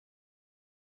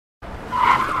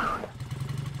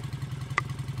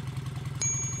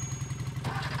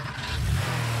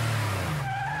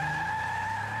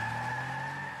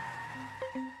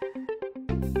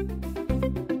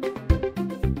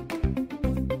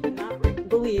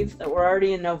believe that we're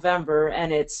already in November,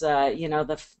 and it's you know,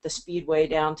 the speedway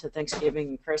down to Thanksgiving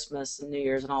and Christmas and New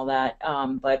Year's and all that.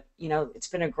 But you know, it's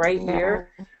been a great Yeah. year.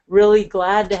 Really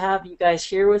glad to have you guys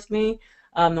here with me.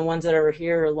 The ones that are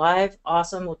here live,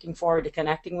 awesome. Looking forward to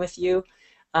connecting with you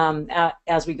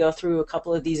as we go through a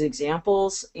couple of these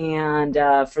examples. And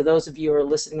for those of you who are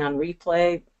listening on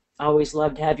replay, always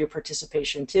love to have your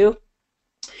participation too.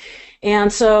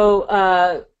 And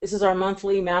so this is our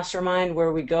monthly mastermind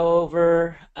where we go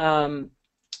over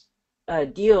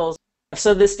deals.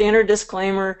 So the standard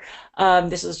disclaimer,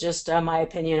 this is just my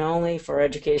opinion only for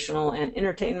educational and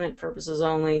entertainment purposes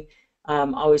only.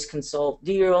 Always consult,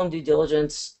 do your own due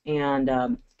diligence, and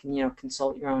you know,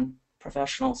 consult your own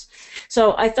professionals.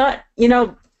 So I thought, you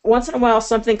know, once in a while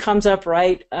something comes up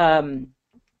right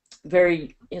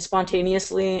very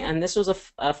spontaneously, and this was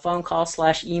a phone call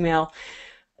 / email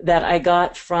that I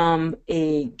got from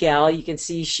a gal. You can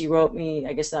see she wrote me,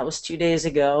 I guess that was 2 days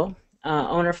ago,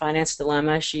 owner finance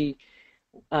dilemma. She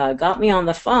got me on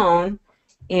the phone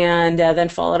and then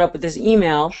followed up with this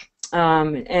email.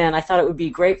 And I thought it would be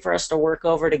great for us to work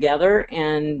over together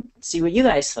and see what you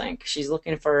guys think. She's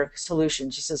looking for a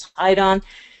solution. She says, "Hi, Don.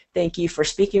 Thank you for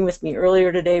speaking with me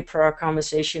earlier today. Per our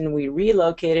conversation, we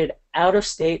relocated out of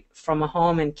state from a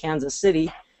home in Kansas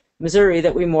City, Missouri,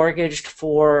 that we mortgaged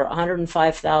for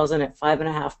 $105,000 at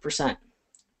 5.5%,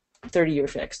 30-year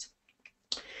fixed.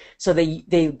 So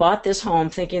they bought this home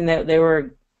thinking that they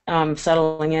were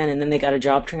settling in, and then they got a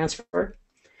job transfer.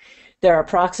 There are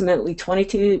approximately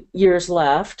 22 years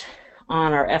left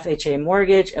on our FHA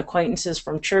mortgage. Acquaintances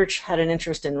from church had an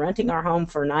interest in renting our home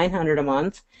for $900 a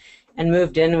month and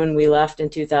moved in when we left in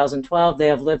 2012. They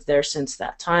have lived there since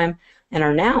that time and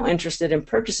are now interested in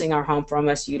purchasing our home from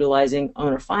us utilizing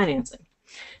owner financing.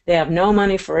 They have no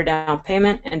money for a down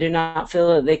payment and do not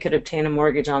feel that they could obtain a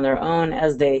mortgage on their own,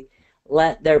 as they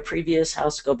let their previous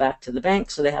house go back to the bank,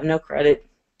 so they have no credit.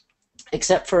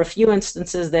 Except for a few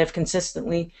instances, they have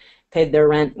consistently paid their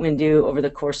rent when due over the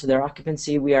course of their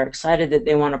occupancy. We are excited that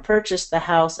they want to purchase the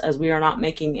house, as we are not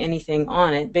making anything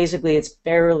on it. Basically, it's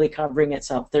barely covering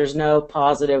itself. There's no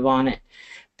positive on it,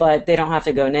 but they don't have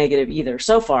to go negative either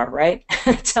so far, right?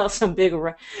 Until some big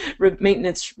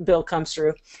maintenance bill comes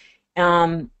through.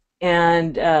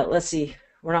 Let's see,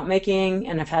 we're not making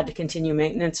and have had to continue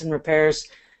maintenance and repairs.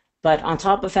 But on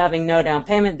top of having no down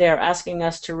payment, they are asking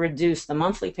us to reduce the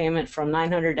monthly payment from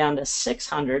 $900 down to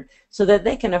 $600 so that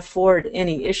they can afford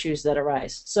any issues that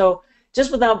arise. So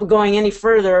just without going any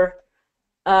further,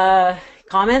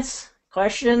 comments,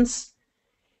 questions?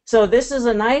 So this is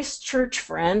a nice church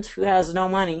friend who has no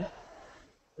money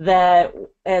that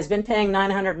has been paying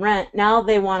 $900 rent. Now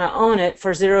they want to own it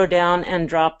for 0 down and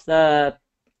drop the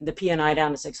P&I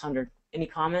down to $600. Any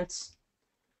comments?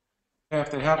 Yeah, if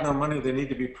they have no money, they need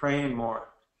to be praying more.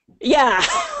 Yeah.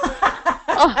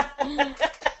 Oh,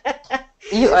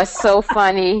 you are so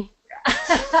funny.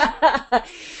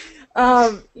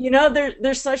 You know,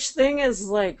 there's such thing as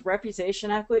like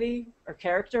reputation equity or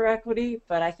character equity,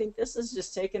 but I think this is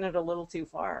just taking it a little too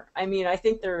far. I mean, I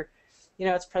think they're, you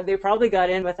know, they probably got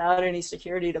in without any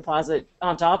security deposit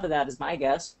on top of that, is my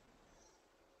guess.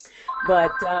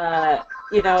 But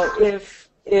you know,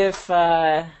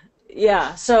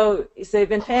 yeah, so they've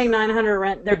been paying $900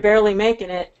 rent, they're barely making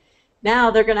it.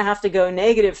 Now they're going to have to go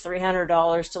negative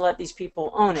 $300 to let these people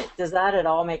own it. Does that at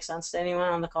all make sense to anyone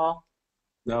on the call?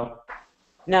 No.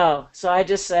 No. So I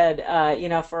just said, you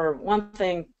know, for one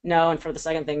thing, no, and for the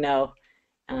second thing, no,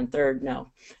 and third, no.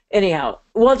 Anyhow,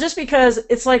 well, just because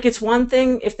it's like it's one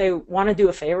thing if they want to do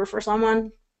a favor for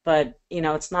someone, but you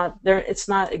know, it's not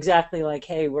exactly like,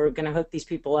 hey, we're going to hook these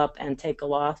people up and take a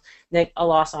loss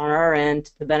on our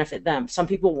end to benefit them. Some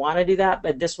people want to do that,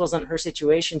 but this wasn't her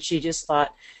situation. She just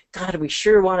thought, God, we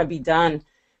sure want to be done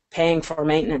paying for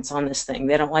maintenance on this thing.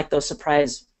 They don't like those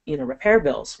surprise, you know, repair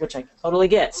bills, which I totally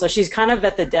get. So she's kind of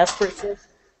at the desperate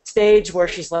stage where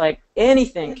she's like,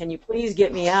 anything, can you please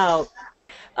get me out?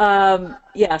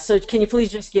 Yeah, so can you please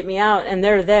just get me out? And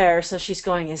they're there, so she's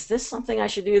going, is this something I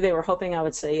should do? They were hoping I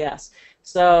would say yes.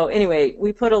 So anyway,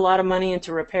 we put a lot of money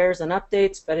into repairs and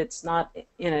updates, but it's not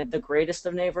in the greatest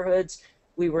of neighborhoods.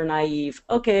 We were naive.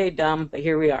 Okay, dumb, but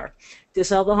here we are. To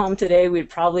sell the home today, we'd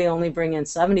probably only bring in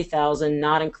 $70,000,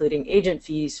 not including agent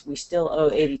fees. We still owe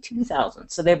 $82,000.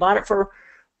 So they bought it for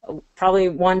probably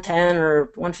 $110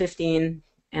 or $115,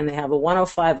 and they have a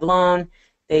 $105 loan.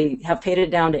 They have paid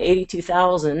it down to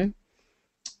 $82,000,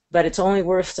 but it's only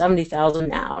worth 70,000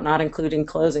 now, not including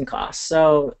closing costs.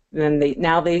 So then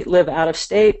they live out of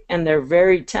state, and they're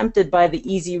very tempted by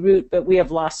the easy route, but we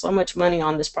have lost so much money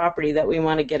on this property that we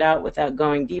want to get out without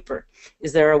going deeper.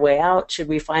 Is there a way out? Should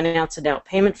we finance a down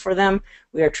payment for them?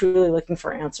 We are truly looking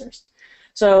for answers.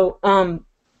 So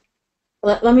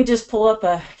let me just pull up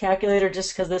a calculator,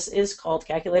 just because this is called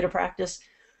calculator practice.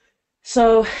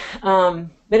 So,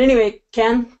 but anyway,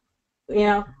 Ken,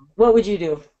 what would you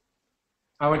do?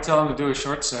 I would tell them to do a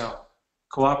short sale.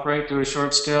 Cooperate, do a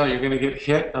short sale. You're going to get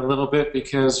hit a little bit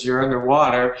because you're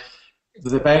underwater.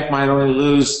 The bank might only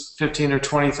lose 15 or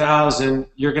 20,000.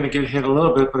 You're going to get hit a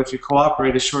little bit, but if you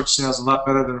cooperate, a short sale is a lot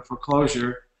better than a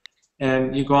foreclosure.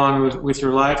 And you go on with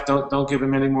your life. Don't give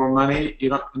them any more money.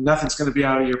 Nothing's going to be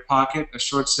out of your pocket. A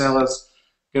short sale is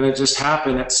going to just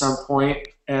happen at some point,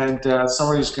 and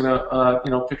somebody's going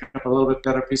to pick up a little bit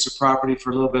better piece of property for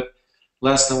a little bit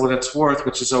less than what it's worth,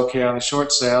 which is okay on a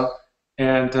short sale,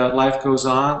 and life goes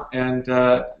on. And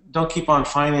don't keep on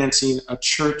financing a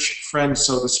church friend,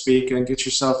 so to speak, and get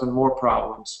yourself in more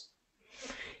problems.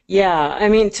 Yeah, I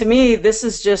mean, to me, this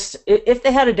is just, if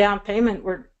they had a down payment,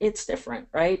 it's different,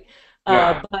 right?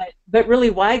 Yeah. But really,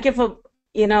 why give a,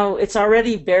 it's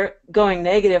already going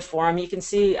negative for them. You can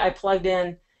see I plugged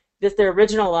in their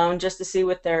original loan just to see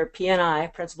what their P&I,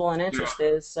 principal and interest,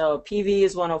 is. So PV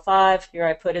is 105. Here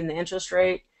I put in the interest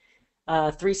rate,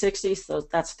 360, so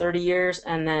that's 30 years,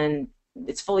 and then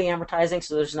it's fully amortizing,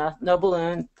 so there's no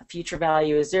balloon. The future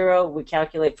value is 0. We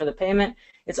calculate for the payment.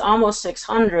 It's almost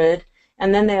 600,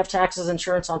 and then they have taxes,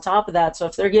 insurance on top of that. So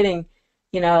if they're getting,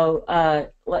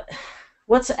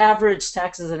 what's average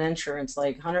taxes and insurance,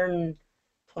 like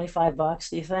 $125,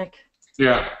 do you think?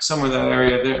 Yeah, somewhere in that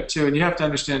area there too. And you have to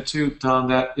understand too, Tom,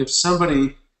 that if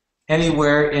somebody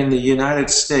anywhere in the United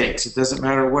States, it doesn't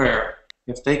matter where,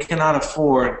 if they cannot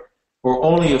afford or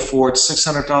only afford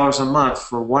 $600 a month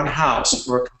for one house,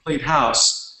 for a complete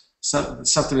house,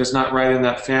 something is not right in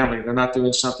that family. They're not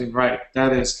doing something right.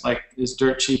 That is like as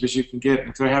dirt cheap as you can get.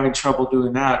 If they're having trouble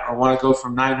doing that or want to go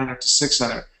from 900 to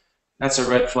 600, that's a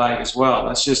red flag as well.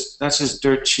 That's just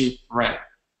dirt cheap rent.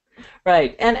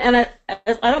 Right, and I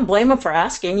don't blame them for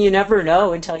asking. You never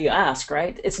know until you ask,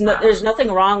 right? There's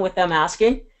nothing wrong with them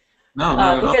asking, No,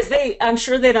 not at all. because I'm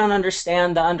sure they don't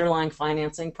understand the underlying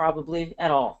financing probably at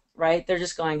all, right? They're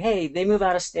just going, hey, they move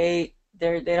out of state,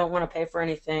 they don't want to pay for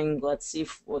anything. Let's see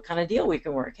what kind of deal we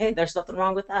can work. Hey, there's nothing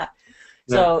wrong with that.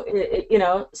 Yeah.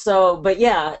 So but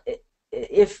yeah,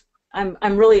 if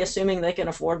I'm really assuming they can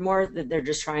afford more, that they're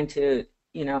just trying to,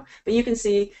 But you can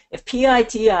see if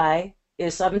PITI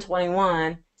is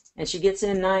 721 and she gets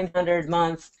in 900 a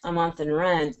month in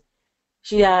rent,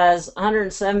 she has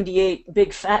 178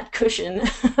 big fat cushion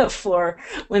for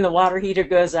when the water heater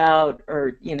goes out,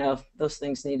 or those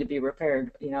things need to be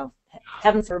repaired.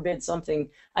 Heaven forbid something.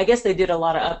 I guess they did a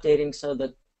lot of updating so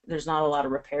that there's not a lot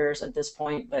of repairs at this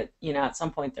point, but at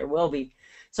some point there will be.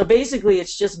 So basically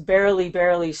it's just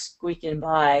barely squeaking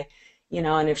by,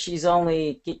 and if she's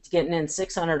only getting in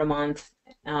 600 a month,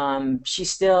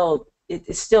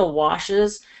 it still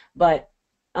washes, but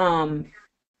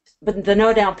the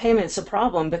no down payment's a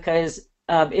problem, because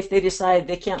if they decide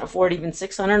they can't afford even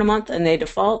 600 a month and they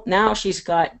default, now she's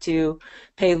got to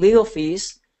pay legal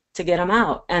fees to get them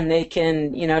out, and they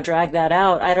can drag that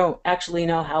out. I don't actually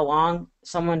know how long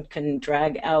someone can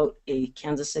drag out a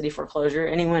Kansas City foreclosure.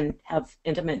 Anyone have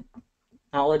intimate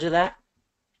knowledge of that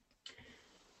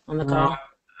on the call?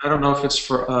 I don't know if it's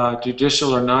for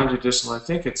judicial or non-judicial. I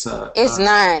think it's It's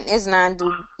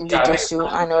non-judicial.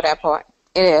 I know that part.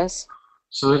 It is.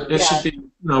 So it should be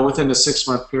within the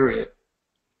 6-month period.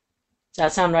 Does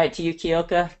that sound right to you,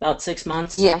 Kyoka? About 6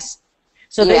 months? Yes.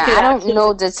 So they Yeah, could I don't actually,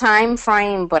 know the time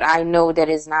frame, but I know that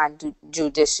it's not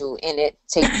judicial, and it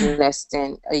takes less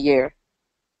than a year.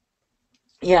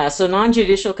 yeah, so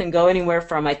non-judicial can go anywhere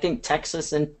from, I think,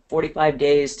 Texas in 45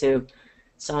 days to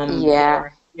some Yeah.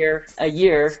 a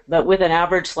year, but with an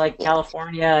average like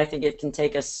California, I think it can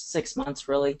take us 6 months,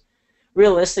 really.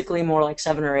 Realistically, more like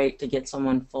 7 or 8 to get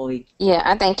someone fully. Yeah,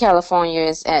 I think California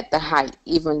is at the height,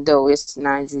 even though it's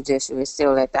non-judicial, it's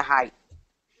still at the height.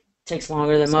 Takes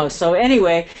longer than So, most. So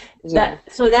anyway, yeah.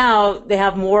 so now they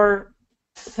have more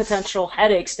potential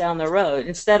headaches down the road.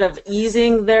 Instead of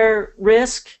easing their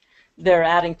risk, they're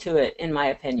adding to it, in my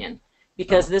opinion,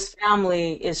 because this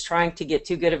family is trying to get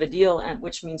too good of a deal, and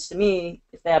which means to me,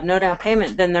 if they have no down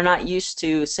payment, then they're not used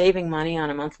to saving money on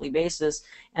a monthly basis.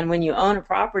 And when you own a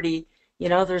property,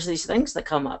 there's these things that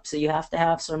come up. So you have to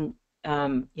have some,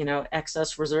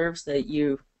 excess reserves that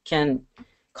you can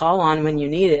call on when you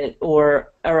need it,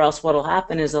 or else what'll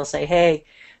happen is they'll say, hey,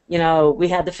 you know, we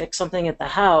had to fix something at the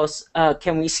house.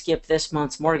 Can we skip this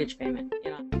month's mortgage payment?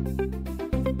 You know.